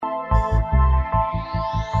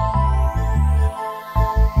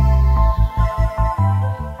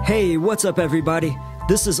Hey, what's up, everybody?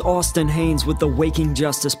 This is Austin Haynes with the Waking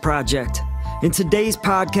Justice Project. In today's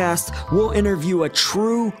podcast, we'll interview a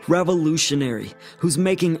true revolutionary who's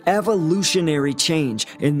making evolutionary change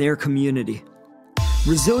in their community.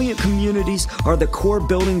 Resilient communities are the core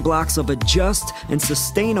building blocks of a just and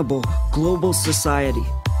sustainable global society.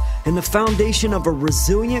 And the foundation of a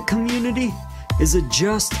resilient community is a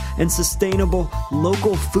just and sustainable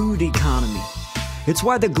local food economy. It's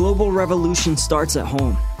why the global revolution starts at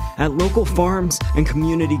home, at local farms and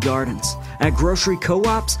community gardens, at grocery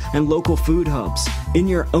co-ops and local food hubs, in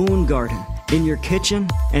your own garden, in your kitchen,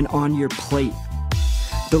 and on your plate.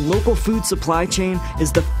 The local food supply chain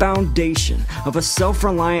is the foundation of a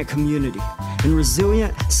self-reliant community, and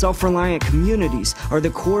resilient, self-reliant communities are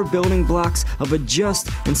the core building blocks of a just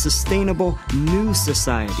and sustainable new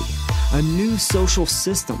society, a new social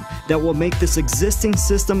system that will make this existing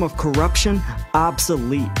system of corruption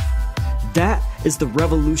obsolete. That is the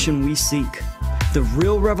revolution we seek. The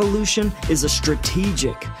real revolution is a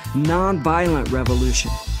strategic, non-violent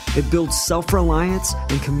revolution. It builds self-reliance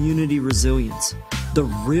and community resilience. The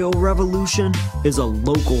real revolution is a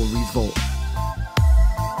local revolt.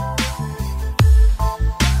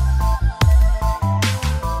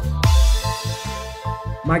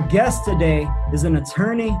 My guest today is an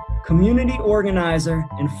attorney, community organizer,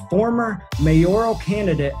 and former mayoral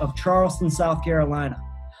candidate of Charleston, South Carolina.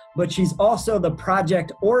 But she's also the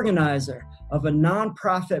project organizer of a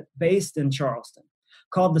nonprofit based in Charleston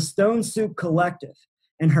called the Stone Soup Collective,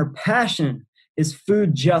 and her passion is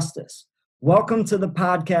food justice. Welcome to the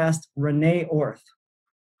podcast, Renee Orth.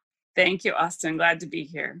 Thank you, Austin. Glad to be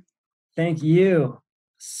here. Thank you.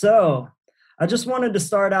 So, I just wanted to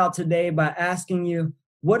start out today by asking you,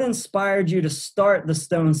 what inspired you to start the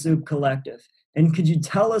Stone Soup Collective? And could you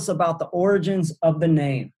tell us about the origins of the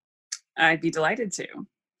name? I'd be delighted to.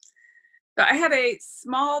 So I had a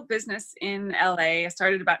small business in LA. I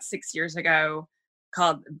started about 6 years ago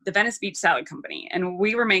called the Venice Beach Salad Company. And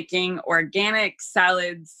we were making organic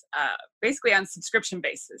salads basically on subscription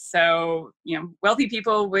basis. So, wealthy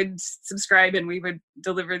people would subscribe and we would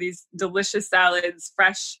deliver these delicious salads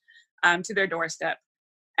fresh to their doorstep.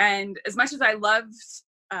 And as much as I loved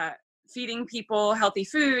feeding people healthy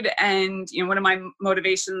food, and one of my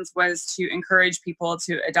motivations was to encourage people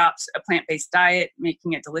to adopt a plant-based diet,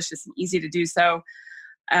 making it delicious and easy to do so.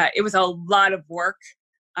 It was a lot of work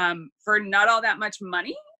for not all that much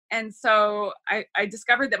money. And so I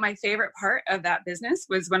discovered that my favorite part of that business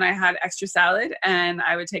was when I had extra salad and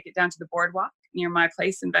I would take it down to the boardwalk near my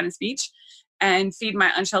place in Venice Beach and feed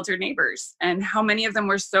my unsheltered neighbors, and how many of them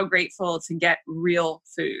were so grateful to get real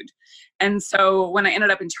food. And so when I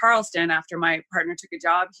ended up in Charleston after my partner took a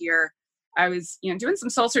job here, I was doing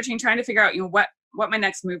some soul searching, trying to figure out what my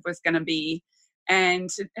next move was going to be.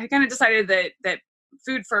 And I kind of decided that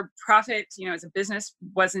food for profit, as a business,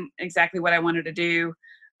 wasn't exactly what I wanted to do.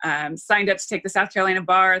 Signed up to take the South Carolina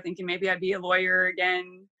bar, thinking maybe I'd be a lawyer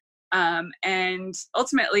again. And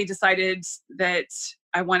ultimately decided that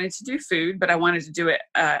I wanted to do food, but I wanted to do it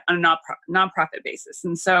on a nonprofit basis.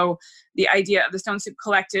 And so the idea of the Stone Soup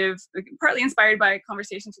Collective, partly inspired by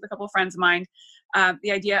conversations with a couple of friends of mine,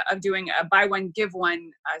 the idea of doing a buy one, give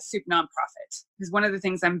one soup nonprofit. Because one of the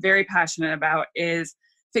things I'm very passionate about is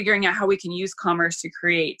figuring out how we can use commerce to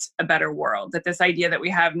create a better world. That this idea that we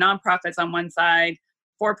have nonprofits on one side,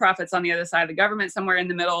 for-profits on the other side, the government somewhere in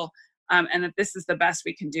the middle, and that this is the best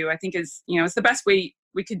we can do, I think is, it's the best we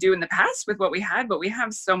could do in the past with what we had, but we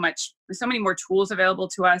have so many more tools available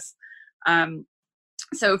to us.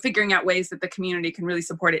 So figuring out ways that the community can really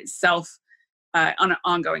support itself on an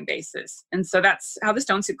ongoing basis. And so that's how the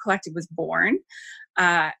Stone Soup Collective was born.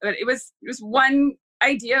 But it was one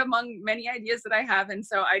idea among many ideas that I have. And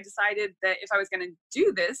so I decided that if I was going to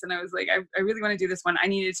do this, and I was like, I really want to do this one, I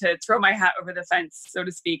needed to throw my hat over the fence, so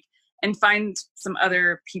to speak, and find some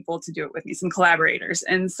other people to do it with me, some collaborators.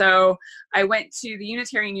 And so I went to the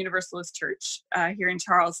Unitarian Universalist Church here in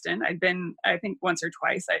Charleston. I'd been, I think, once or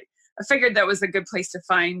twice. I figured that was a good place to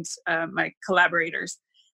find my collaborators.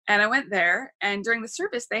 And I went there, and during the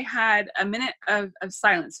service, they had a minute of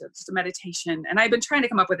silence, so just a meditation. And I'd been trying to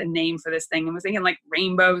come up with a name for this thing and was thinking like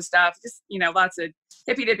rainbow stuff, just, lots of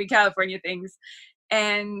hippy-dippy California things.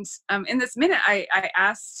 And in this minute, I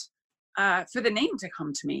asked for the name to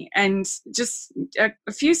come to me. And just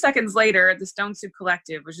a few seconds later, the Stone Soup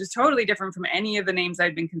Collective, which is totally different from any of the names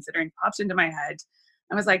I'd been considering, popped into my head.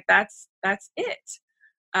 I was like, that's it.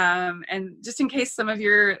 And just in case some of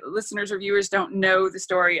your listeners or viewers don't know the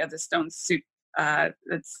story of the Stone Soup,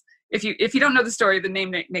 if you don't know the story, the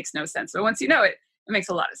name makes no sense. But once you know it, it makes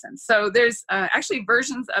a lot of sense. So there's actually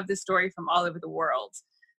versions of this story from all over the world.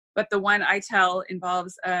 but the one I tell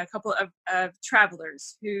involves a couple of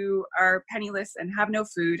travelers who are penniless and have no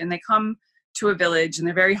food, and they come to a village and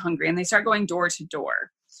they're very hungry, and they start going door to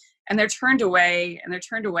door, and they're turned away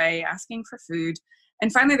asking for food.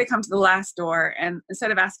 And finally they come to the last door, and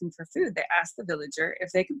instead of asking for food, they ask the villager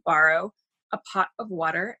if they could borrow a pot of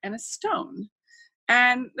water and a stone.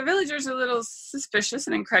 And the villagers are a little suspicious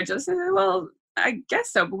and incredulous. They say, well, I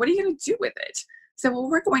guess so, but what are you going to do with it? So, well,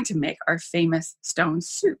 we're going to make our famous stone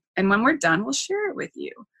soup, and when we're done, we'll share it with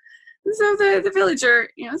you. And so the villager,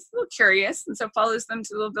 is a little curious, and so follows them to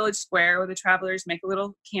the little village square where the travelers make a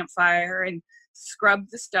little campfire and scrub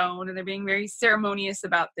the stone, and they're being very ceremonious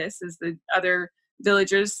about this as the other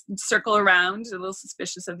villagers circle around, a little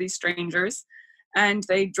suspicious of these strangers. And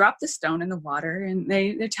they drop the stone in the water, and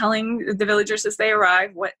they're telling the villagers as they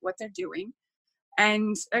arrive what they're doing.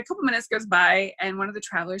 And a couple minutes goes by, and one of the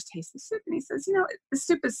travelers tastes the soup, and he says, the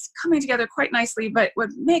soup is coming together quite nicely, but what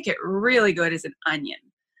would make it really good is an onion.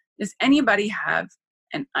 Does anybody have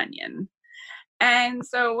an onion? And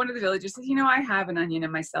so one of the villagers says, I have an onion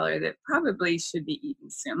in my cellar that probably should be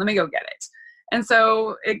eaten soon. Let me go get it. And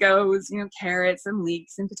so it goes, carrots and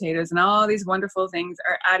leeks and potatoes and all these wonderful things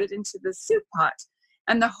are added into the soup pot.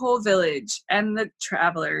 And the whole village and the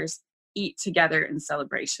travelers eat together in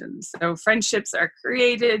celebration. So friendships are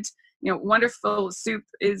created, wonderful soup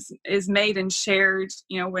is made and shared,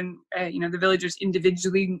 when, the villagers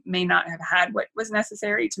individually may not have had what was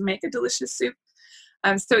necessary to make a delicious soup.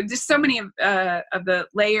 So just so many of the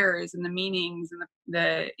layers and the meanings and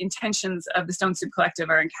the intentions of the Stone Soup Collective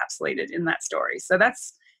are encapsulated in that story. So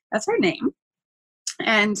that's our name.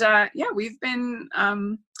 And we've been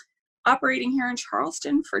operating here in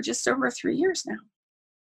Charleston for just over 3 years now.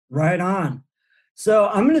 Right on. So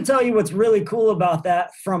I'm going to tell you what's really cool about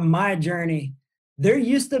that from my journey. There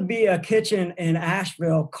used to be a kitchen in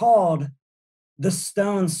Asheville called the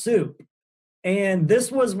Stone Soup. And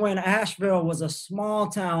this was when Asheville was a small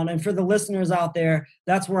town. And for the listeners out there,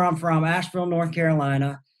 that's where I'm from, Asheville, North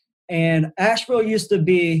Carolina. And Asheville used to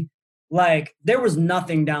be like, there was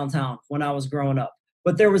nothing downtown when I was growing up.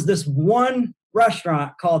 But there was this one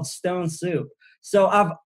restaurant called Stone Soup. So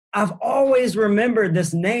I've always remembered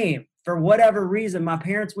this name for whatever reason. My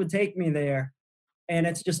parents would take me there, and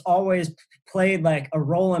it's just always played like a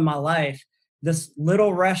role in my life. This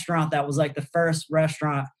little restaurant that was like the first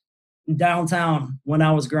restaurant downtown when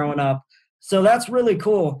I was growing up. So that's really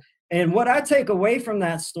cool. And what I take away from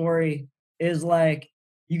that story is like,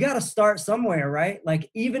 you got to start somewhere, right? Like,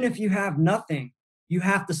 even if you have nothing, you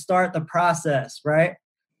have to start the process, right?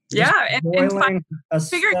 Yeah. And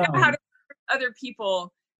figuring out how to serve other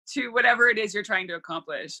people to whatever it is you're trying to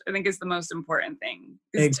accomplish, I think is the most important thing.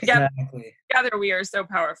 Exactly. Together we are so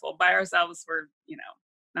powerful. By ourselves, we're,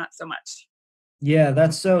 not so much. Yeah,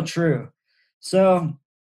 that's so true. So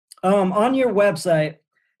on your website,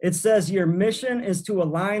 it says your mission is to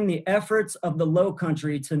align the efforts of the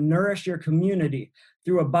Lowcountry to nourish your community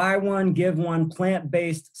through a buy one, give one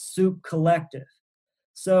plant-based soup collective.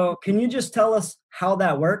 So can you just tell us how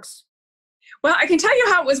that works? Well, I can tell you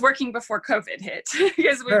how it was working before COVID hit,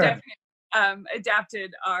 because we definitely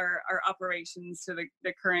adapted our operations to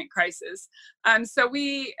the current crisis. So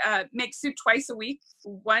we make soup twice a week.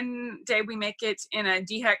 One day we make it in a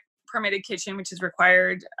DHEC permitted kitchen, which is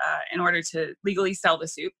required in order to legally sell the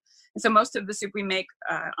soup. And so most of the soup we make,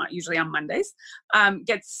 usually on Mondays,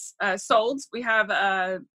 gets sold. We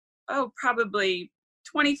have probably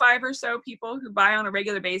 25 or so people who buy on a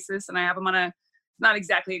regular basis, and I have them on not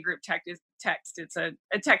exactly a group text. It's a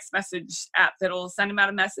text message app that'll send them out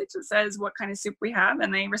a message that says what kind of soup we have,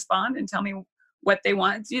 and they respond and tell me what they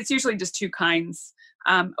want. It's usually just 2 kinds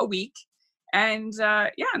a week. And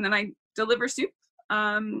and then I deliver soup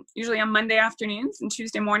usually on Monday afternoons and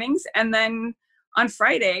Tuesday mornings. And then on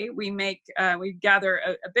Friday, we gather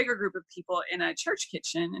a bigger group of people in a church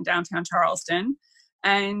kitchen in downtown Charleston.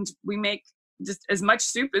 And we make just as much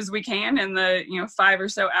soup as we can in the 5 or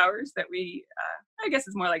so hours that we I guess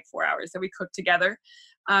it's more like 4 hours that we cook together,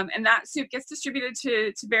 and that soup gets distributed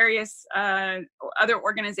to various other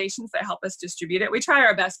organizations that help us distribute it. We try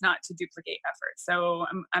our best not to duplicate efforts, so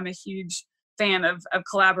I'm a huge fan of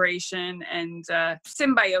collaboration, and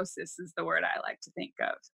symbiosis is the word I like to think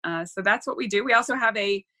of. So that's what we do. We also have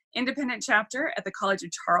a independent chapter at the College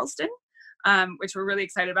of Charleston, which we're really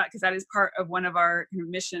excited about, because that is part of one of our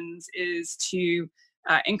missions, is to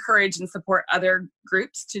encourage and support other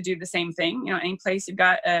groups to do the same thing. Any place you've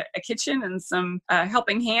got a kitchen and some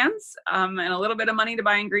helping hands and a little bit of money to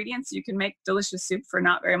buy ingredients, you can make delicious soup for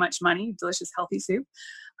not very much money, delicious, healthy soup.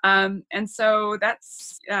 And so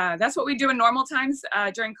that's what we do in normal times.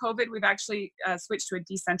 During COVID, we've actually switched to a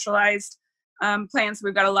decentralized plans.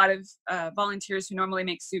 We've got a lot of volunteers who normally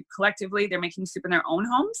make soup collectively. They're making soup in their own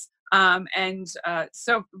homes.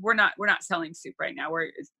 So we're not selling soup right now.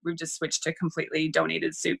 We've just switched to completely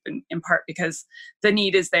donated soup in part because the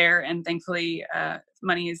need is there, and thankfully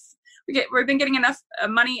we've been getting enough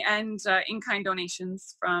money and in-kind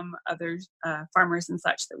donations from other farmers and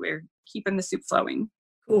such that we're keeping the soup flowing.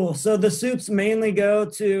 Cool. So the soups mainly go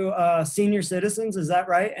to senior citizens, is that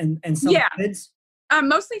right? And some kids?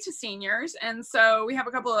 Mostly to seniors. And so we have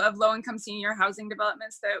a couple of low-income senior housing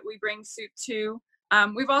developments that we bring soup to.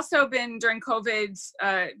 We've also been, during COVID,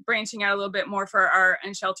 branching out a little bit more for our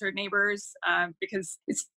unsheltered neighbors because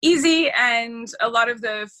it's easy, and a lot of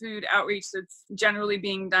the food outreach that's generally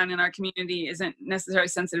being done in our community isn't necessarily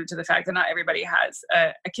sensitive to the fact that not everybody has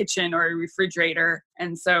a kitchen or a refrigerator.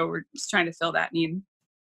 And so we're just trying to fill that need.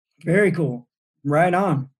 Very cool. Right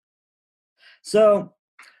on. So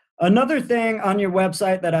another thing on your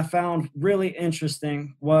website that I found really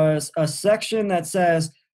interesting was a section that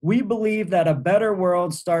says, "We believe that a better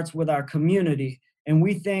world starts with our community, and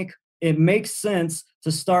we think it makes sense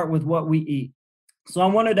to start with what we eat." So I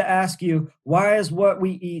wanted to ask you, why is what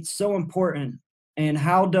we eat so important, and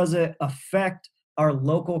how does it affect our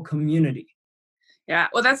local community? Yeah,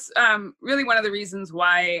 well, that's really one of the reasons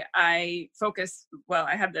why I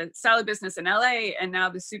have the salad business in LA and now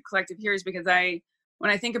the Soup Collective here, is because when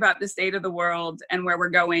I think about the state of the world and where we're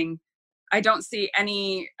going, I don't see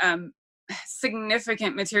any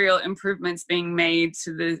significant material improvements being made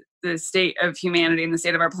to the state of humanity and the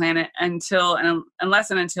state of our planet unless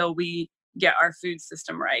and until we get our food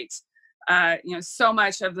system right. So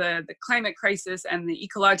much of the climate crisis and the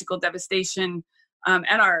ecological devastation and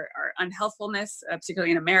our unhealthfulness,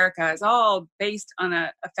 particularly in America, is all based on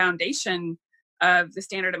a foundation of the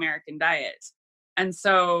standard American diet. And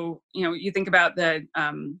so, you think about the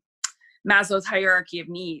Maslow's hierarchy of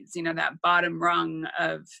needs, that bottom rung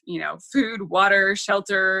of, food, water,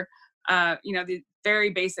 shelter, the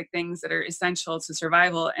very basic things that are essential to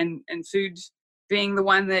survival, and food being the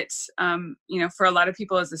one that, for a lot of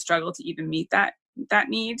people is a struggle to even meet that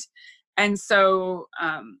need. And so,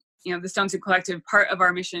 the Stone Soup Collective, part of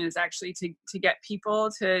our mission is actually to get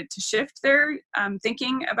people to shift their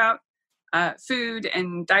thinking about food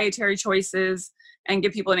and dietary choices, and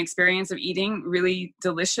give people an experience of eating really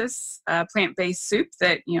delicious plant-based soup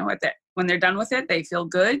that, when they're done with it, they feel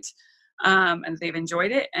good and they've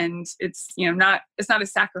enjoyed it, and it's not a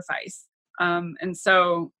sacrifice. And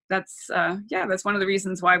so that's one of the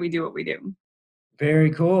reasons why we do what we do.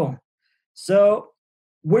 Very cool. So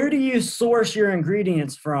where do you source your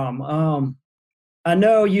ingredients from? I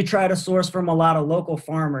know you try to source from a lot of local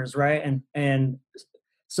farmers, right? And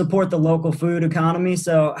support the local food economy.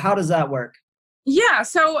 So how does that work? Yeah.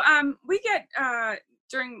 So we get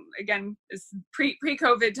during, again,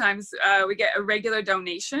 pre-COVID times, we get a regular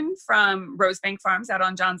donation from Rosebank Farms out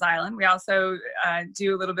on Johns Island. We also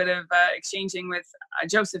do a little bit of exchanging with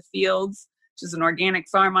Joseph Fields, which is an organic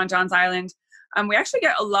farm on Johns Island. We actually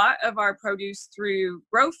get a lot of our produce through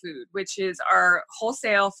Grow Food, which is our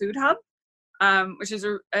wholesale food hub, which is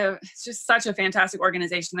it's just such a fantastic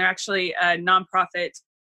organization. They're actually a nonprofit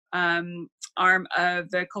arm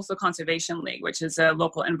of the Coastal Conservation League, which is a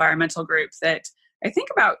local environmental group that I think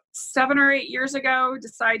about 7 or 8 years ago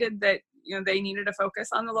decided that they needed to focus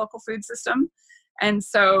on the local food system, and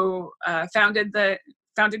so founded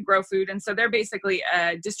Grow Food. And so they're basically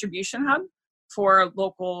a distribution hub for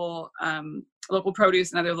local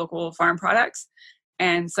produce and other local farm products.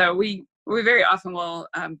 And so we very often will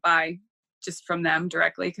buy just from them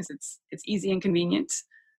directly because it's easy and convenient.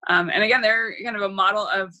 And again, they're kind of a model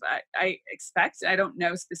of, I expect, I don't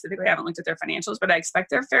know specifically, I haven't looked at their financials, but I expect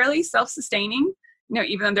they're fairly self-sustaining,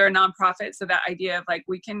 even though they're a nonprofit. So that idea of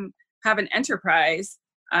we can have an enterprise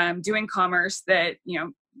doing commerce that,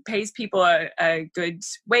 pays people a good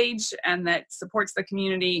wage and that supports the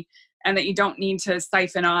community, and that you don't need to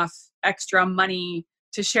siphon off extra money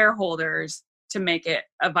to shareholders to make it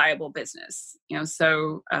a viable business.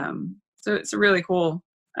 So it's a really cool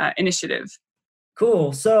initiative.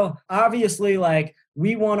 Cool. So obviously,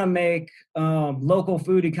 we want to make local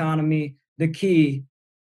food economy the key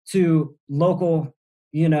to local,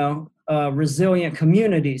 resilient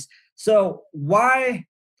communities. So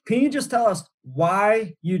can you just tell us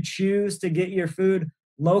why you choose to get your food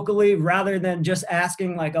locally rather than just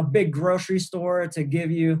asking a big grocery store to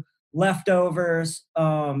give you leftovers?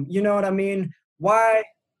 You know what I mean? Why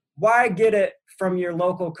get it from your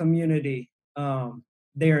local community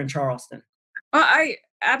there in Charleston? Well, I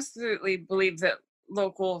absolutely believe that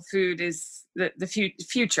local food is the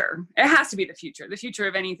future. It has to be the future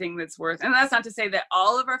of anything that's worth. And that's not to say that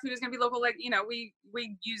all of our food is going to be local.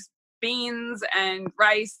 We use beans and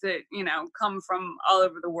rice that, come from all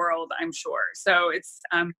over the world, I'm sure. So it's,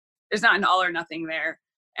 there's not an all or nothing there.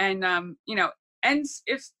 And, and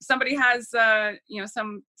if somebody has,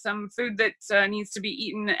 some food that needs to be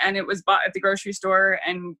eaten and it was bought at the grocery store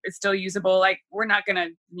and it's still usable, like, we're not going to,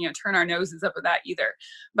 turn our noses up at that either.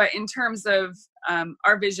 But in terms of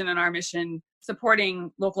our vision and our mission,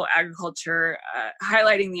 supporting local agriculture,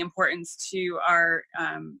 highlighting the importance to our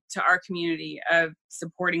community of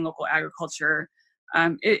supporting local agriculture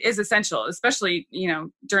is essential, especially,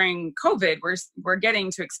 during COVID, we're getting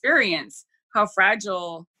to experience how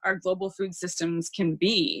fragile our global food systems can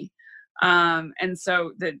be. And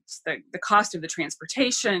so the cost of the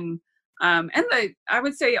transportation, and I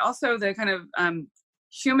would say also the kind of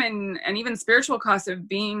human and even spiritual cost of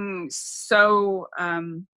being so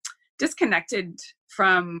disconnected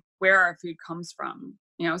from where our food comes from.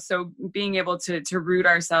 So being able to root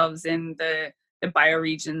ourselves in the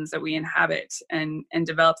bioregions that we inhabit and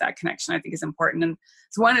develop that connection, I think, is important. And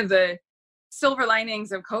it's one of the silver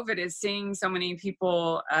linings of COVID is seeing so many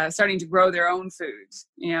people starting to grow their own food.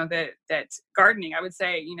 That gardening, I would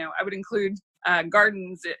say, I would include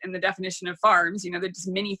gardens in the definition of farms. They're just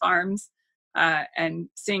mini farms, and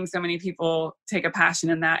seeing so many people take a passion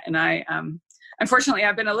in that. And I, unfortunately,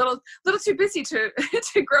 I've been a little too busy to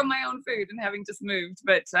to grow my own food, and having just moved.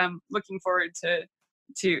 But looking forward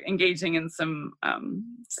to engaging in some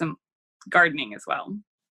gardening as well.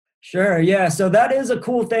 Sure. Yeah. So that is a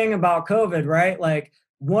cool thing about COVID, right? Like,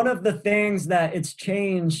 one of the things that it's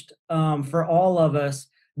changed for all of us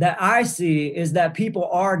that I see is that people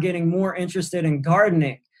are getting more interested in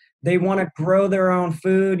gardening. They want to grow their own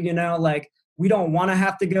food, like, we don't want to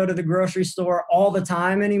have to go to the grocery store all the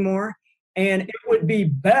time anymore. And it would be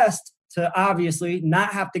best to obviously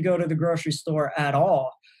not have to go to the grocery store at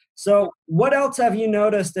all. So what else have you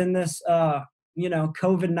noticed in this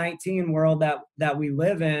COVID-19 world that we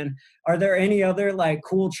live in? Are there any other like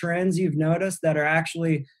cool trends you've noticed that are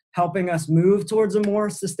actually helping us move towards a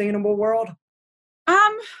more sustainable world?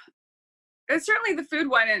 It's certainly the food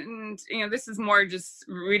one, and this is more just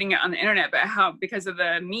reading it on the internet, but how, because of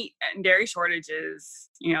the meat and dairy shortages,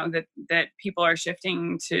 that people are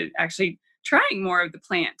shifting to actually trying more of the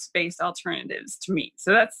plant-based alternatives to meat.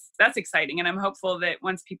 So that's exciting, and I'm hopeful that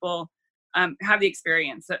once people have the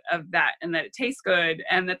experience of that, and that it tastes good,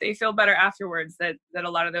 and that they feel better afterwards, that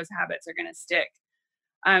a lot of those habits are going to stick.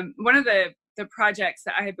 One of the projects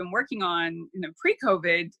that I had been working on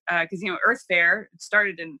pre-COVID, because Earth Fare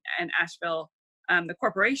started in Asheville. The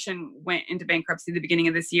corporation went into bankruptcy at the beginning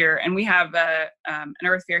of this year, and we have an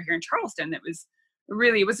Earth Fare here in Charleston that was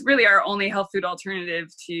really our only health food alternative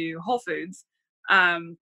to Whole Foods.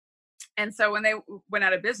 And so when they went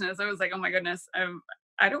out of business, I was like, oh my goodness,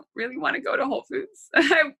 I don't really want to go to Whole Foods.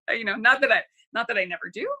 Not that I never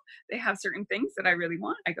do. They have certain things that I really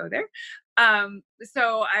want. I go there.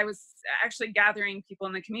 So I was actually gathering people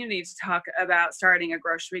in the community to talk about starting a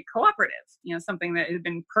grocery cooperative, something that had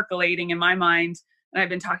been percolating in my mind. And I've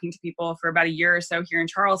been talking to people for about a year or so here in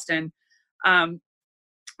Charleston. And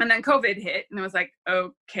then COVID hit, and I was like,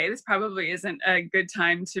 okay, this probably isn't a good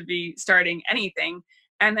time to be starting anything.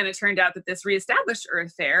 And then it turned out that this reestablished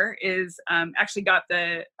Earth Fare is actually got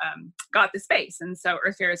the space, and so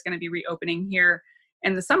Earth Fare is going to be reopening here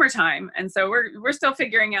in the summertime. And so we're still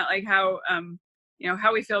figuring out like how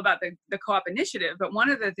we feel about the co-op initiative. But one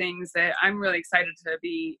of the things that I'm really excited to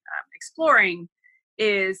be exploring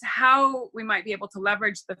is how we might be able to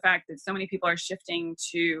leverage the fact that so many people are shifting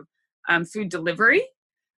to food delivery.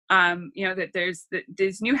 That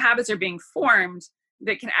these new habits are being formed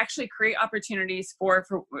that can actually create opportunities for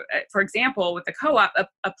example, with the co-op,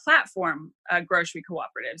 a platform grocery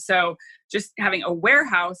cooperative. So just having a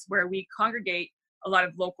warehouse where we congregate a lot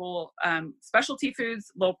of local specialty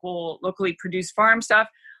foods, locally produced farm stuff,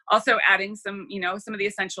 also adding some of the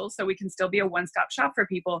essentials so we can still be a one-stop shop for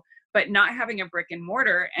people, but not having a brick and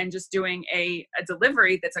mortar, and just doing a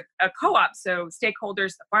delivery that's a co-op. So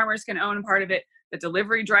stakeholders, the farmers can own a part of it, the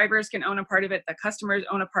delivery drivers can own a part of it, the customers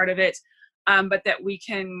own a part of it. But that we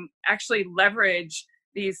can actually leverage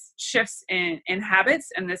these shifts in habits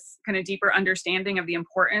and this kind of deeper understanding of the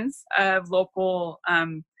importance of local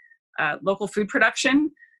food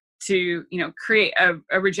production to create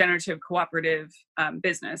a regenerative cooperative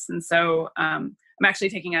business. And so I'm actually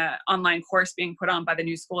taking an online course being put on by the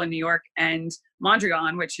New School in New York and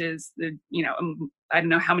Mondrian, which is I don't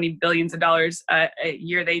know how many billions of dollars a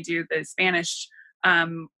year they do, the Spanish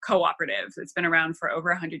cooperative. It's been around for over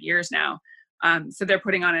 100 years now. So they're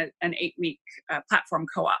putting on an 8-week platform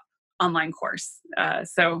co-op online course.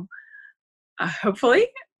 So hopefully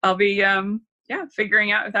I'll be yeah,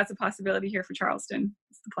 figuring out if that's a possibility here for Charleston.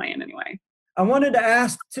 It's the plan anyway. I wanted to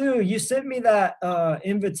ask too, you sent me that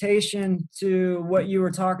invitation to what you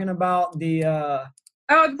were talking about, the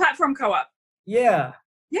the platform co-op. Yeah.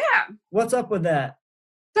 Yeah. What's up with that?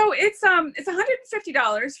 So it's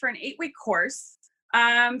 $150 for an 8-week course.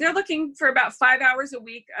 They're looking for about 5 hours a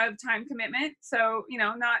week of time commitment. So,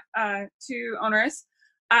 not too onerous.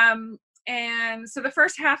 And so the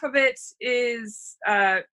first half of it is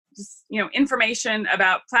just, information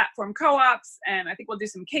about platform co-ops. And I think we'll do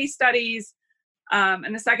some case studies.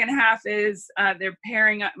 And the second half is they're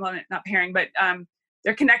pairing up, well, not pairing, but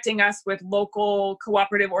they're connecting us with local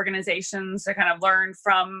cooperative organizations to kind of learn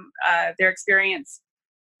from their experience.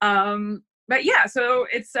 But yeah, so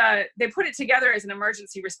it's they put it together as an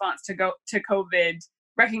emergency response to COVID,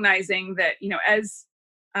 recognizing that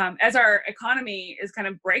as our economy is kind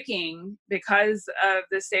of breaking because of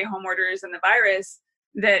the stay-home orders and the virus,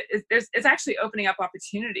 that it's actually opening up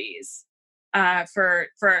opportunities for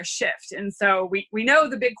a shift. And so we know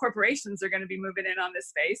the big corporations are going to be moving in on this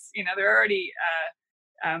space. They're already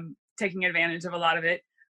taking advantage of a lot of it,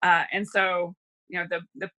 and so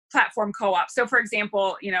the platform co-op. So for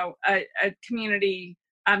example, a community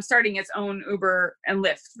starting its own Uber and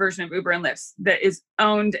Lyft version of Uber and Lyft that is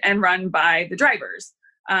owned and run by the drivers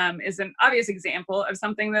is an obvious example of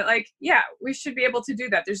something that we should be able to do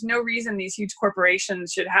that. There's no reason these huge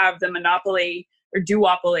corporations should have the monopoly or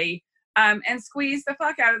duopoly and squeeze the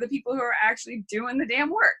fuck out of the people who are actually doing the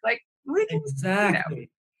damn work. We can,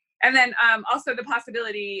 exactly. And then also the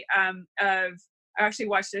possibility of, I actually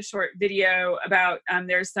watched a short video about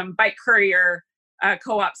there's some bike courier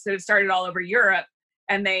co-ops that have started all over Europe,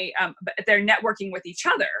 and they're networking with each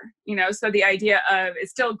other. So the idea of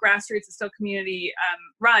it's still grassroots, it's still community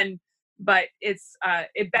run, but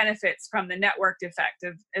it benefits from the networked effect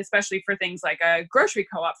of, especially for things like a grocery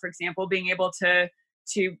co-op, for example, being able to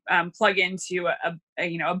plug into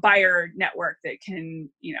a buyer network that can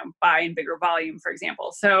buy in bigger volume, for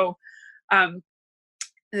example. So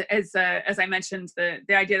as I mentioned,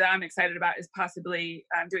 the idea that I'm excited about is possibly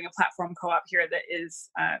doing a platform co-op here that is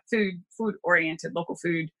food oriented, local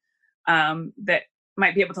food, that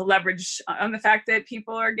might be able to leverage on the fact that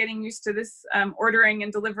people are getting used to this ordering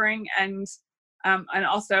and delivering, and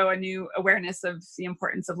also a new awareness of the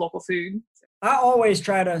importance of local food. I always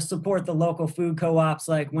try to support the local food co-ops,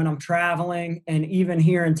 like when I'm traveling and even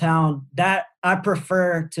here in town, that I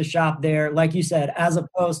prefer to shop there, like you said, as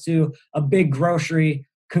opposed to a big grocery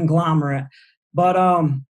conglomerate. But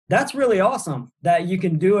that's really awesome that you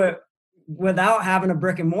can do it without having a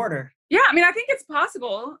brick and mortar. Yeah, I think it's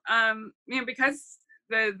possible. Because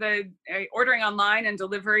the ordering online and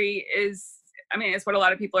delivery is, it's what a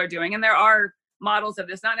lot of people are doing, and there are models of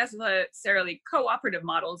this, not necessarily cooperative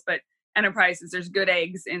models, but enterprises. There's Good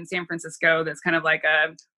Eggs in San Francisco that's kind of like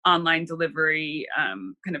a online delivery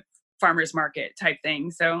kind of farmers market type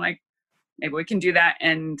thing. So maybe we can do that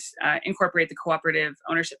and incorporate the cooperative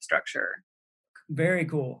ownership structure. Very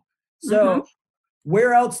cool. So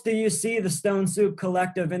where else do you see the Stone Soup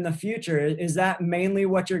Collective in the future? Is that mainly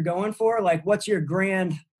what you're going for? What's your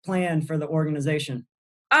grand plan for the organization?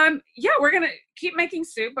 Yeah, we're going to keep making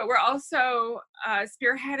soup, but we're also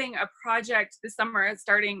spearheading a project this summer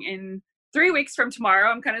starting in 3 weeks from tomorrow.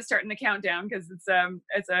 I'm kind of starting the countdown because it's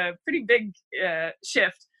a pretty big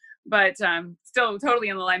shift, but still totally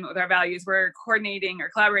in alignment with our values. We're coordinating or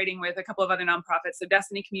collaborating with a couple of other nonprofits. So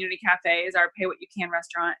Destiny Community Cafe is our Pay What You Can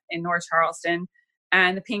restaurant in North Charleston,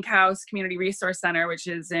 and the Pink House Community Resource Center, which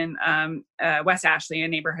is in West Ashley, a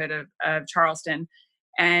neighborhood of Charleston.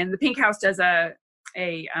 And the Pink House does a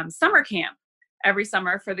summer camp every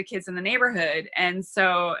summer for the kids in the neighborhood. And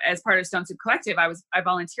so as part of Stone Soup Collective, I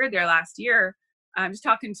volunteered there last year, just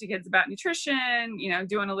talking to kids about nutrition,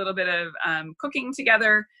 doing a little bit of cooking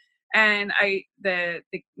together. And the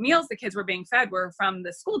meals the kids were being fed were from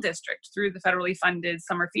the school district through the federally funded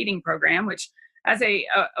summer feeding program, which has a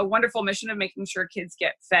wonderful mission of making sure kids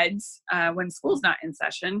get fed when school's not in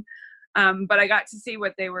session. But I got to see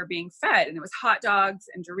what they were being fed, and it was hot dogs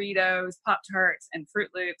and Doritos, Pop-Tarts and Fruit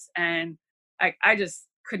Loops. And I just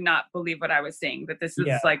could not believe what I was seeing, that this is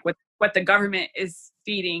what the government is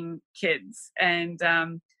feeding kids. And,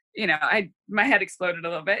 my head exploded a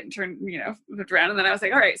little bit and turned, looked around, and then I was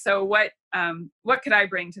like, all right, so what could I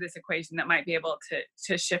bring to this equation that might be able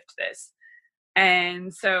to shift this?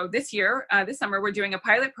 And so this summer, we're doing a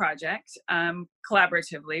pilot project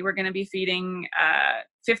collaboratively. We're going to be feeding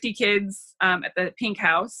 50 kids at the Pink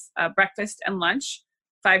House breakfast and lunch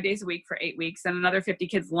 5 days a week for 8 weeks, and another 50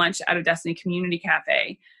 kids lunch at a Destiny Community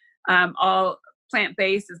Cafe, all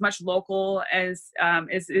plant-based, as much local as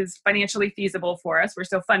is financially feasible for us. We're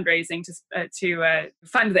still fundraising to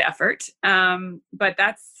fund the effort. But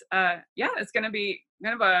that's, it's going to be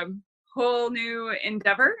kind of a whole new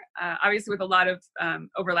endeavor, obviously with a lot of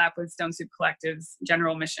overlap with Stone Soup Collective's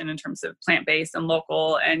general mission in terms of plant-based and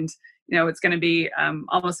local. And, it's going to be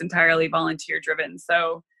almost entirely volunteer driven.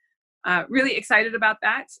 So really excited about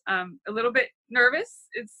that. A little bit nervous.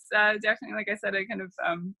 It's definitely, like I said, a kind of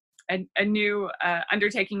a new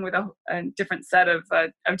undertaking with a different set of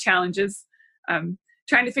challenges.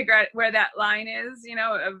 Trying to figure out where that line is,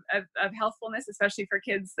 of healthfulness, especially for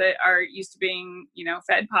kids that are used to being,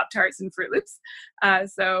 fed Pop-Tarts and Fruit Loops.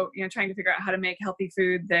 So, trying to figure out how to make healthy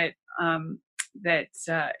food that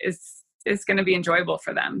is going to be enjoyable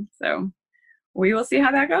for them. So we will see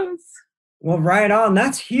how that goes. Well, right on.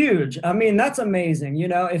 That's huge. I mean, that's amazing.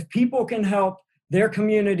 If people can help their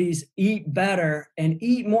communities eat better and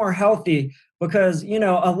eat more healthy, because,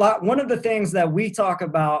 one of the things that we talk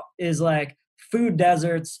about is like food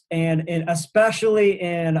deserts, and especially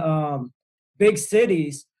in big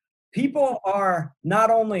cities, people are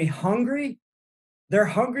not only hungry, they're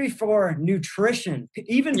hungry for nutrition.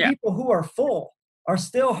 Even people who are full are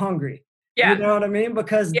still hungry. Yeah. You know what I mean?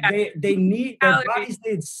 Because they need, their bodies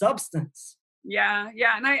need substance. Yeah.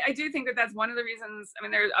 And I do think that that's one of the reasons. I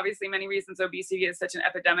mean, there's obviously many reasons obesity is such an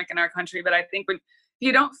epidemic in our country, but I think when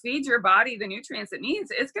you don't feed your body the nutrients it needs,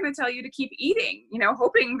 it's going to tell you to keep eating,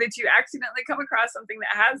 hoping that you accidentally come across something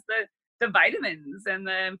that has the vitamins and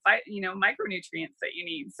the, micronutrients that you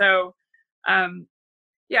need. So, I'm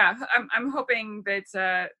hoping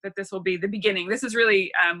that this will be the beginning. This is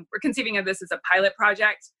really, we're conceiving of this as a pilot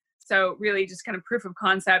project. So really just kind of proof of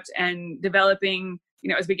concept and developing,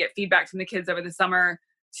 as we get feedback from the kids over the summer,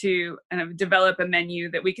 to kind of develop a menu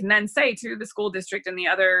that we can then say to the school district and the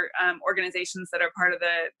other organizations that are part of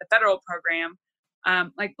the federal program,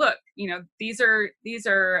 look, these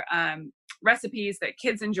are recipes that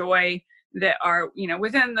kids enjoy that are,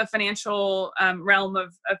 within the financial realm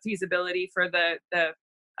of feasibility for the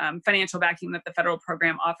financial backing that the federal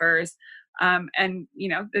program offers. And,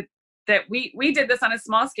 that we did this on a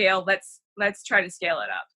small scale. Let's try to scale it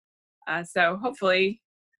up. So hopefully,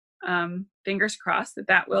 fingers crossed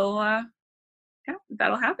that will,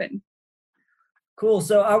 that'll happen. Cool.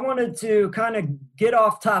 So I wanted to kind of get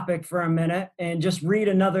off topic for a minute and just read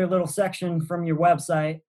another little section from your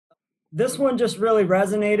website. This one just really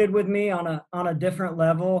resonated with me on a different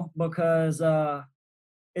level, because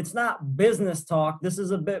it's not business talk. This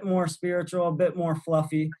is a bit more spiritual, a bit more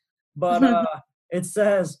fluffy, but it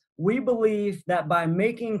says, "We believe that by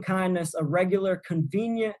making kindness a regular,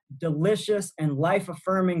 convenient, delicious, and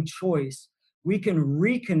life-affirming choice, we can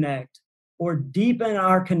reconnect or deepen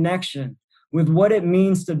our connection with what it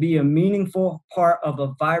means to be a meaningful part of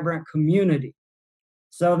a vibrant community."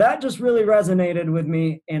 So that just really resonated with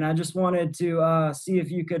me, and I just wanted to see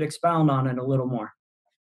if you could expound on it a little more.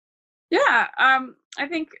 Yeah, I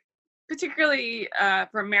think particularly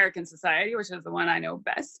for American society, which is the one I know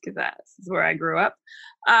best because that's where I grew up,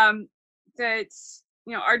 that,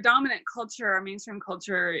 our dominant culture, our mainstream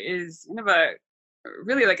culture, is kind of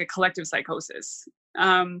really like a collective psychosis.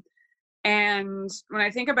 And when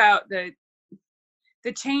I think about the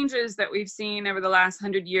changes that we've seen over the last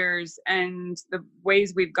 100 years and the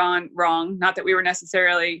ways we've gone wrong, not that we were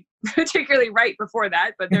necessarily particularly right before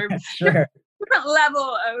that, but they're Sure. different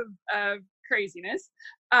level of craziness,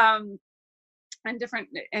 and different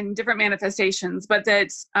manifestations, but that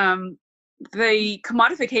the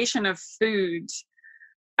commodification of food,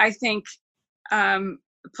 I think,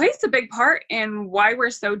 plays a big part in why we're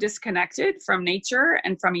so disconnected from nature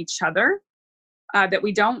and from each other, that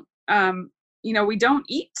we don't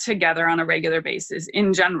eat together on a regular basis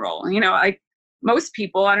in general. Like most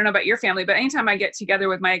people, I don't know about your family, but anytime I get together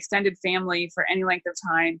with my extended family for any length of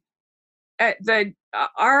time,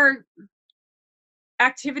 our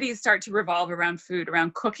activities start to revolve around food,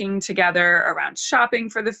 around cooking together, around shopping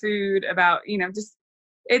for the food, about,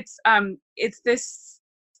 it's this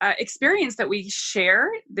experience that we share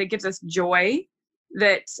that gives us joy,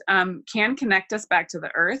 that can connect us back to the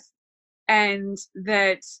earth, and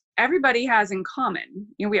that everybody has in common.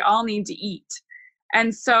 We all need to eat.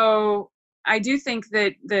 And so I do think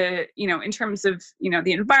that in terms of,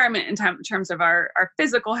 the environment, in terms of our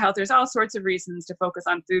physical health, there's all sorts of reasons to focus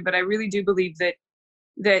on food, but I really do believe that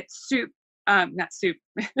soup, not soup,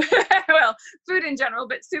 well, food in general,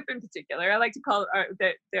 but soup in particular, I like to call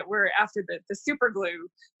it that we're after the super glue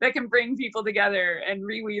that can bring people together and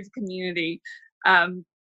reweave community.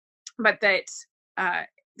 But that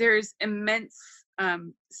there's immense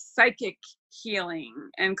psychic healing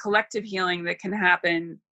and collective healing that can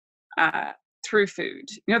happen through food.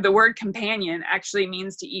 You know, the word companion actually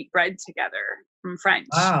means to eat bread together from French.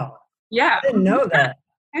 Wow. Yeah. I didn't know that.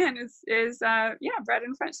 And is bread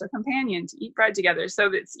in French, so companion, to eat bread together.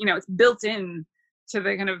 So it's, you know, it's built in to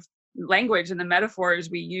the kind of language and the metaphors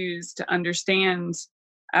we use to understand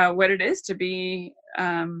what it is to be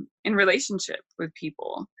in relationship with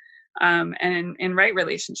people, and in right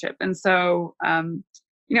relationship. And so,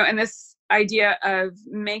 you know, and this idea of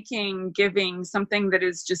making giving something that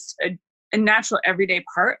is just a natural everyday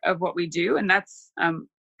part of what we do. And that's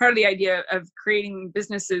part of the idea of creating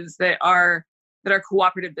businesses that are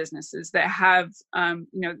cooperative businesses that have, you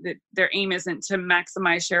know, that their aim isn't to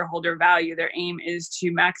maximize shareholder value. Their aim is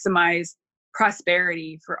to maximize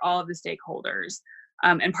prosperity for all of the stakeholders.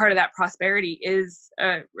 And part of that prosperity is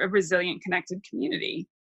a resilient, connected community.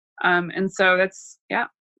 And so that's,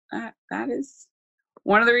 that is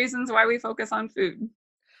one of the reasons why we focus on food.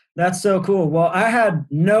 That's so cool. Well, I had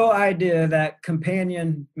no idea that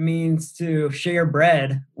companion means to share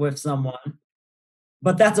bread with someone.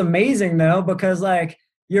 But that's amazing though, because like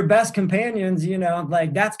your best companions, you know,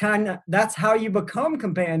 like that's how you become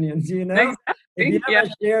companions, you know? Exactly. If you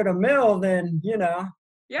haven't shared a meal, then, you know.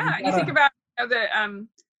 Yeah, you think about, you know,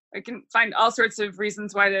 I can find all sorts of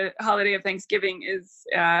reasons why the holiday of Thanksgiving is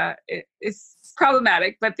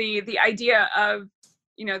problematic, but the idea of,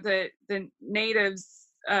 you know, the natives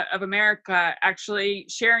of America actually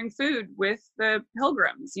sharing food with the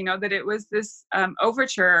pilgrims, you know, that it was this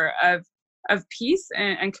overture of peace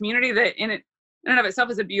and community that in and of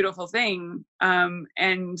itself is a beautiful thing,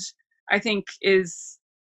 and I think is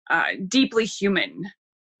deeply human.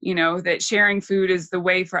 You know, that sharing food is the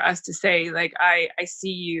way for us to say, like, I see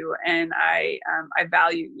you and I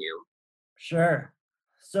value you. Sure.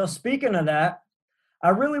 So speaking of that, I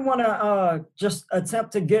really want to just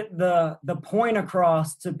attempt to get the point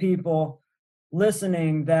across to people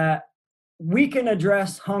listening that we can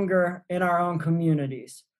address hunger in our own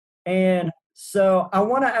communities. And so I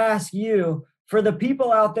want to ask you, for the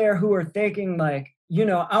people out there who are thinking like, you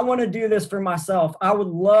know, I want to do this for myself. I would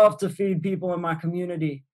love to feed people in my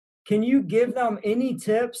community. Can you give them any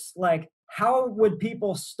tips? Like, how would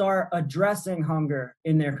people start addressing hunger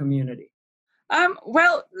in their community?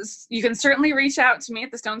 Well, you can certainly reach out to me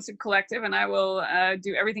at the Stone Soup Collective, and I will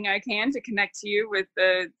do everything I can to connect to you with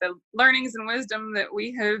the learnings and wisdom that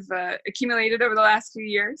we have accumulated over the last few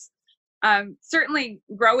years. Certainly,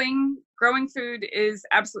 growing food is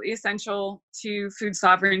absolutely essential to food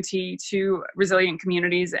sovereignty, to resilient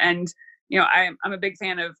communities, and you know, I'm a big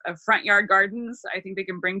fan of front yard gardens. I think they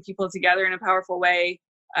can bring people together in a powerful way.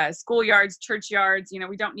 Schoolyards, churchyards, you know,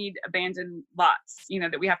 we don't need abandoned lots, you know,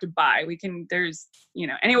 that we have to buy. There's, you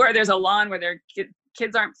know, anywhere there's a lawn where their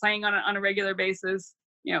kids aren't playing on a regular basis,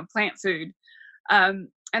 you know, plant food. And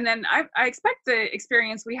then I expect the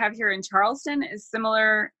experience we have here in Charleston is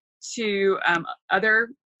similar to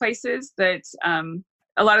other places that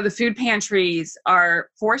a lot of the food pantries are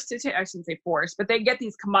forced to take, I shouldn't say forced, but they get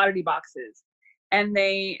these commodity boxes. And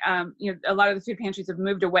they, you know, a lot of the food pantries have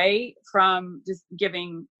moved away from just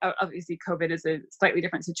giving, obviously COVID is a slightly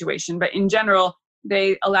different situation, but in general,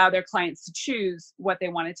 they allow their clients to choose what they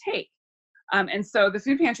want to take. And so the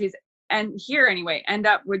food pantries, and here anyway, end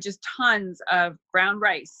up with just tons of brown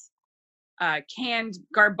rice, canned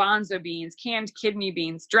garbanzo beans, canned kidney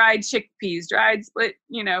beans, dried chickpeas, dried split,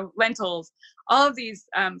 you know, lentils, all of these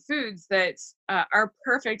foods that are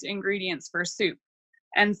perfect ingredients for soup.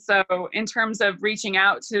 And so in terms of reaching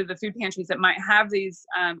out to the food pantries that might have these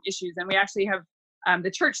issues, and we actually have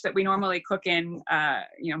the church that we normally cook in,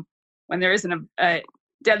 you know, when there isn't a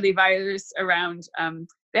deadly virus around,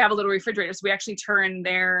 they have a little refrigerator. So we actually turn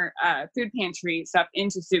their food pantry stuff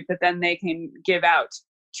into soup that then they can give out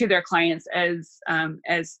to their clients as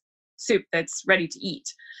soup that's ready to eat.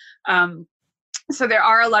 So there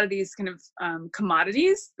are a lot of these kind of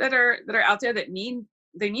commodities that are out there that need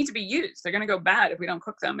to be used. They're going to go bad if we don't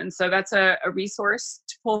cook them. And so that's a resource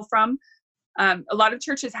to pull from. A lot of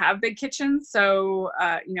churches have big kitchens. So,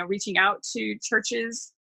 you know, reaching out to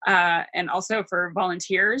churches and also for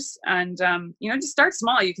volunteers and, you know, just start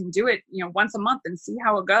small. You can do it, you know, once a month and see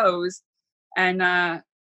how it goes. And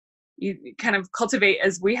you kind of cultivate,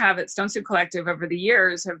 as we have at Stone Soup Collective over the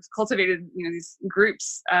years, have cultivated, you know, these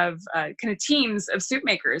groups of kind of teams of soup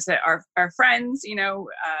makers that are friends. You know,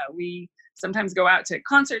 we sometimes go out to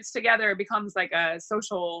concerts together. It becomes like a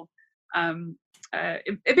social,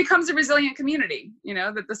 it becomes a resilient community, you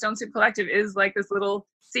know, that the Stone Soup Collective is like this little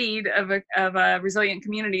seed of a resilient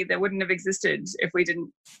community that wouldn't have existed if we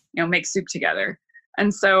didn't, you know, make soup together.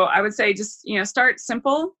 And so I would say just, you know, start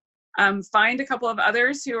simple, find a couple of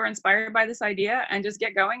others who are inspired by this idea and just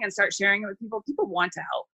get going and start sharing it with people. People want to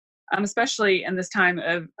help. especially in this time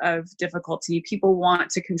of difficulty. People want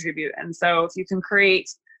to contribute. And so if you can create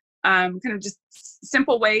kind of just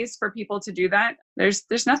simple ways for people to do that,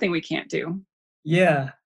 there's nothing we can't do.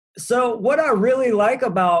 Yeah. So what I really like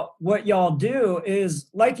about what y'all do is,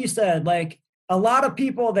 like you said, like a lot of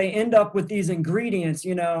people, they end up with these ingredients,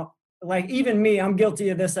 you know, like even me, I'm guilty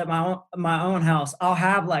of this at my own house. I'll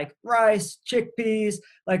have like rice, chickpeas,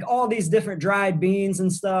 like all these different dried beans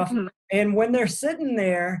and stuff. Mhm. And when they're sitting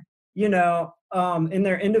there, you know, in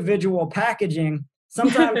their individual packaging,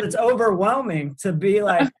 sometimes it's overwhelming to be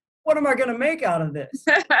like, what am I going to make out of this?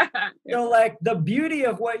 So like the beauty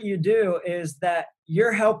of what you do is that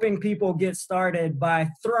you're helping people get started by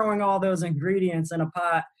throwing all those ingredients in a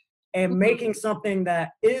pot and making something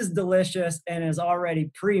that is delicious and is already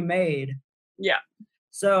pre-made. Yeah.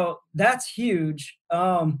 So that's huge.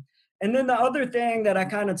 And then the other thing that I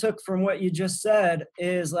kind of took from what you just said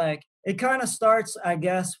is like, it kind of starts, I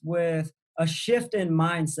guess, with a shift in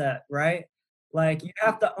mindset, right? Like you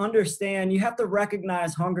have to understand, you have to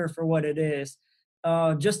recognize hunger for what it is.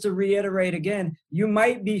 Just to reiterate again, you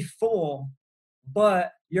might be full,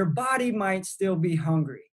 but your body might still be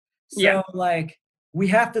hungry. Yeah. So like we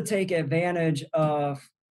have to take advantage of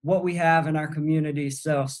what we have in our communities.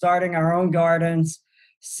 So starting our own gardens,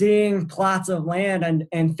 seeing plots of land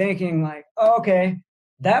and thinking like, oh, okay,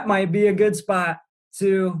 that might be a good spot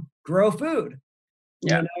to grow food,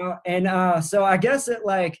 Yeah. you know? And so I guess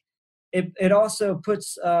it also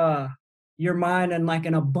puts your mind in like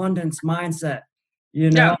an abundance mindset, you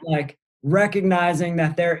Yeah. know, like recognizing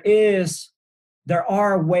that there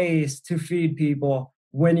are ways to feed people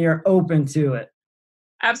when you're open to it.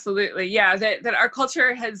 Absolutely. Yeah. That our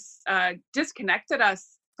culture has disconnected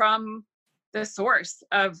us from the source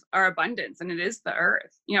of our abundance, and it is the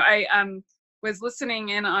earth. You know, I was listening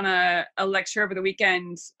in on a lecture over the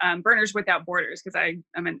weekend, Burners Without Borders, because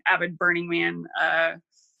I'm an avid Burning Man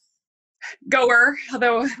goer,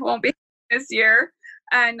 although it won't be this year.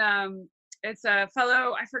 And it's a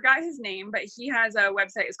fellow, I forgot his name, but he has a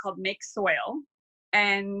website. It's called Make Soil.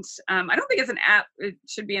 And I don't think it's an app. It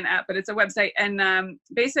should be an app, but it's a website. And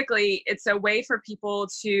basically, it's a way for people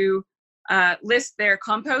to list their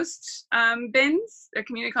compost bins, their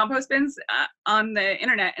community compost bins on the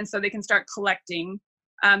internet. And so they can start collecting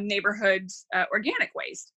neighborhood organic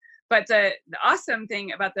waste. But the awesome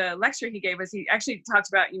thing about the lecture he gave was he actually talked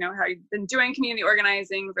about, you know, how he'd been doing community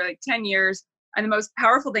organizing for like 10 years. And the most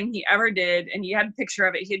powerful thing he ever did, and he had a picture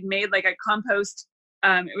of it, he had made like a compost.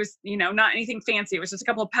 It was, you know, not anything fancy. It was just a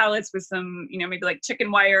couple of pallets with some, you know, maybe like chicken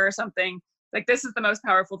wire or something. Like, this is the most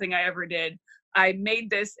powerful thing I ever did. I made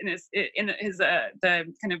this in his the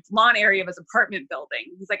kind of lawn area of his apartment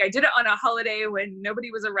building. He's like, I did it on a holiday when nobody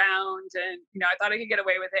was around, and you know, I thought I could get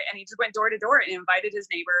away with it. And he just went door to door and invited his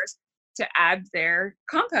neighbors to add their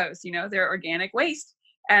compost, you know, their organic waste.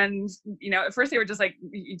 And you know, at first they were just like,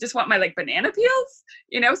 you just want my like banana peels,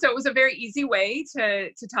 you know. So it was a very easy way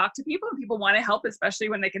to talk to people, and people want to help, especially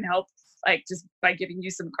when they can help like just by giving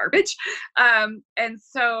you some garbage. And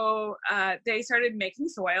so they started making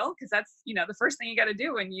soil, because that's, you know, the first thing you got to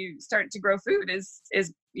do when you start to grow food is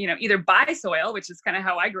you know, either buy soil, which is kind of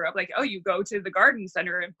how I grew up. Like, oh, you go to the garden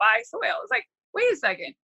center and buy soil. It's like, wait a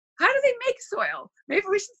second, how do they make soil? Maybe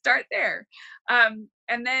we should start there. And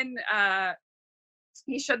then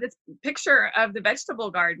he showed this picture of the vegetable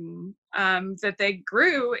garden that they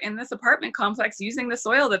grew in this apartment complex using the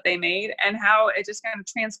soil that they made, and how it just kind of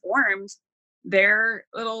transformed their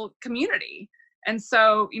little community. And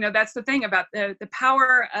so, you know, that's the thing about the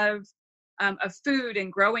power of food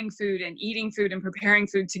and growing food and eating food and preparing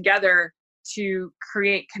food together to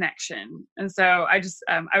create connection. And so I just,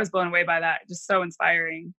 I was blown away by that. Just so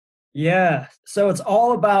inspiring. Yeah. So it's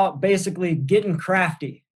all about basically getting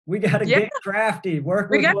crafty. We got to get crafty, work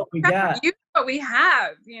We with got what we to got. use what we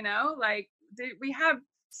have, you know, like we have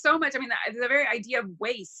so much. I mean, the very idea of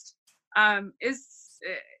waste is,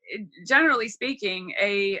 generally speaking,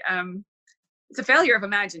 it's a failure of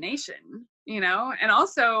imagination, you know, and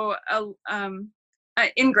also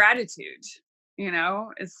ingratitude. You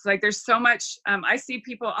know, it's like there's so much. I see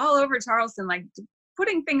people all over Charleston like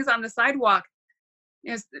putting things on the sidewalk,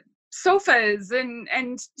 you know, sofas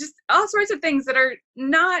and just all sorts of things that are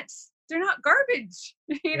not, they're not garbage.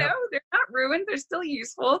 You know, they're not ruined, they're still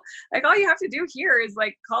useful. Like, all you have to do here is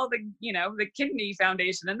like call the, you know, the kidney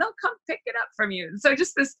foundation, and they'll come pick it up from you. So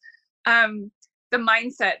just this the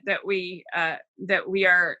mindset that we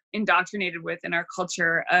are indoctrinated with in our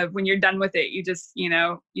culture of, when you're done with it, you just, you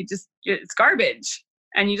know, it's garbage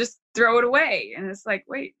and you just throw it away. And it's like,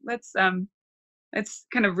 wait, let's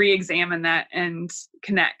kind of re-examine that and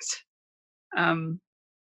connect.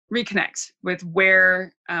 reconnect with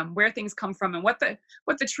where things come from and what the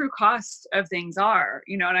true cost of things are,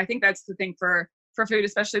 and I think that's the thing for food,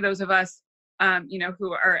 especially those of us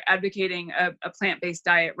who are advocating a plant-based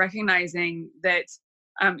diet, recognizing that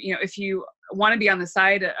if you want to be on the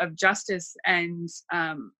side of justice and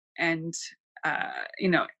the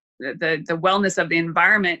wellness of the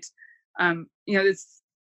environment, it's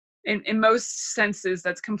in most senses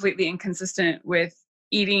that's completely inconsistent with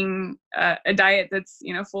eating a diet that's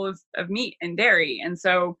full of meat and dairy. And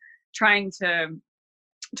so trying to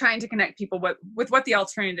connect people with what the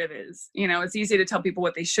alternative is. It's easy to tell people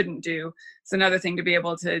what they shouldn't do. It's another thing to be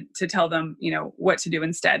able to tell them what to do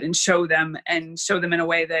instead, and show them in a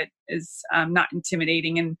way that is not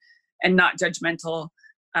intimidating and not judgmental,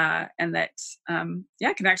 and that can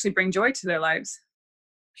actually bring joy to their lives.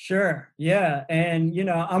 Sure. Yeah. And,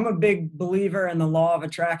 I'm a big believer in the law of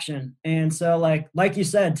attraction. And so like you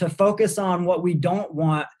said, to focus on what we don't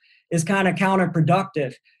want is kind of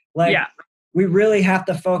counterproductive. We really have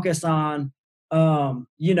to focus on,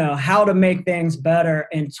 how to make things better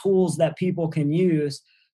and tools that people can use.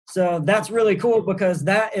 So that's really cool, because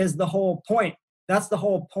that is the whole point. That's the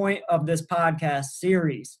whole point of this podcast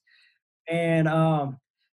series. And,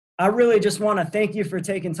 I really just want to thank you for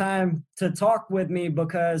taking time to talk with me,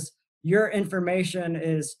 because your information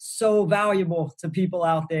is so valuable to people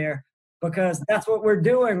out there, because that's what we're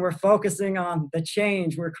doing. We're focusing on the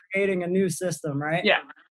change. We're creating a new system, right? Yeah,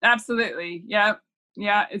 absolutely. Yeah.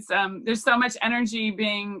 Yeah. It's, there's so much energy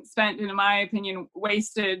being spent, in my opinion,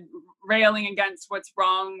 wasted railing against what's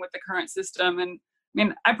wrong with the current system. And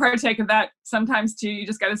I partake of that sometimes too. You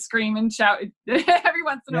just got to scream and shout every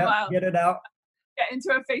once in a while. Get it out.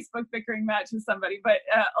 Into a Facebook bickering match with somebody, but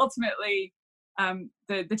ultimately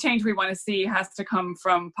the change we want to see has to come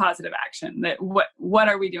from positive action. That what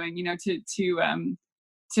are we doing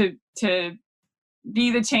to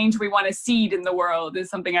be the change we want to seed in the world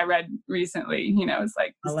is something I read recently. It's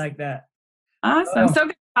like, I like that. Awesome. So good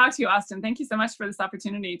to talk to you, Austin. Thank you so much for this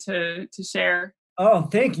opportunity to share. Oh,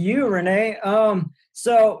 thank you, Renee.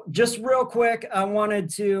 So just real quick, I wanted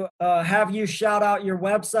to have you shout out your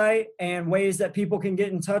website and ways that people can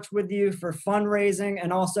get in touch with you for fundraising.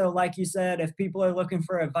 And also, like you said, if people are looking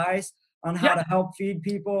for advice on how to help feed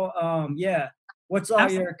people, what's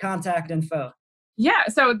all your contact info? Yeah,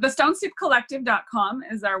 so thestonesoupcollective.com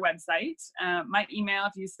is our website. My email,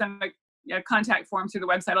 if you send a contact form through the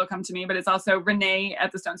website, it'll come to me, but it's also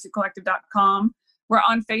Renee@thestonesoupcollective.com. We're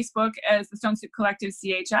on Facebook as the Stone Soup Collective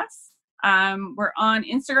CHS. We're on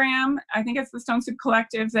Instagram. I think it's the Stone Soup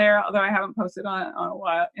Collective there, although I haven't posted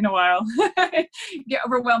in a while. Get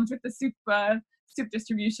overwhelmed with the soup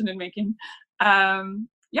distribution and making.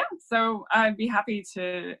 So I'd be happy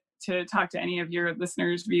to talk to any of your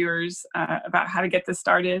listeners, viewers, about how to get this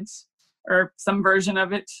started, or some version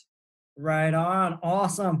of it. Right on.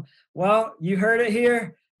 Awesome. Well, you heard it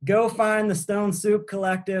here. Go find the Stone Soup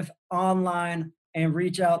Collective online and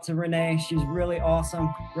reach out to Renee. She's really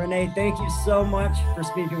awesome. Renee, thank you so much for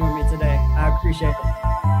speaking with me today. I appreciate it.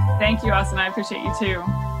 Thank you, Austin. I appreciate you too.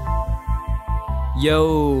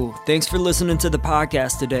 Yo, thanks for listening to the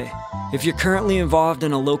podcast today. If you're currently involved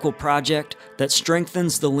in a local project that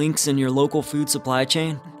strengthens the links in your local food supply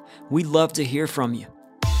chain, we'd love to hear from you.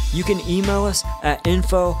 You can email us at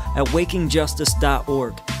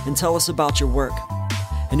info@wakingjustice.org and tell us about your work.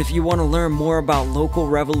 And if you want to learn more about local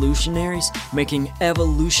revolutionaries making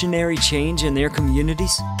evolutionary change in their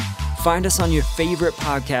communities, find us on your favorite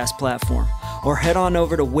podcast platform, or head on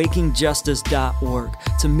over to wakingjustice.org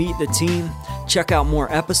to meet the team, check out more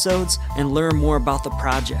episodes, and learn more about the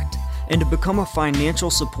project. And to become a financial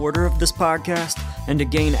supporter of this podcast and to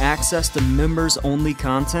gain access to members-only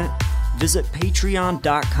content, visit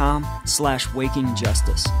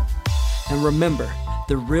patreon.com/wakingjustice. And remember,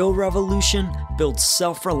 the real revolution builds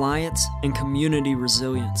self-reliance and community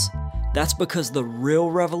resilience. That's because the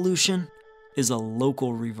real revolution is a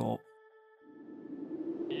local revolt.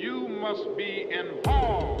 You must be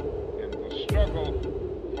involved in the struggle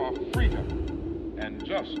for freedom and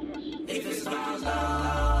justice. If it's about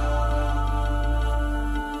love,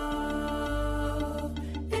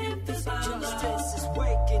 if it's about justice is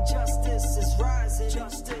waking, justice is rising,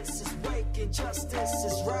 justice is waking, justice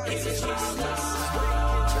is rising, if it's justice is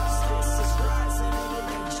waking, justice is rising, and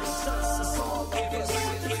it ain't just us, it's all of us. If it's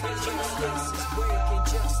justice is waking,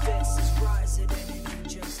 justice is rising, and it ain't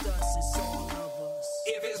just us, it's all of us.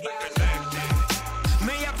 If it's about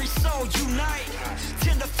may every soul unite,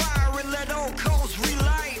 tend the fire and let old coals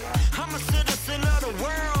relight. I'm a citizen of the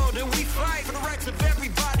world, and we fight for the rights of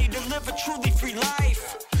everybody to live a truly free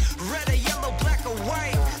life. Red or yellow, black or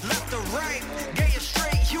white, left or right, gay or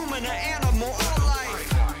straight, human or animal, all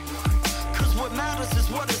life.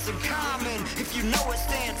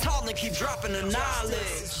 and keep dropping the knowledge.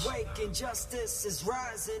 Justice is waking, justice is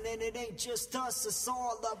rising, and it ain't just us, it's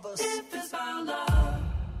all of us. If it's my love.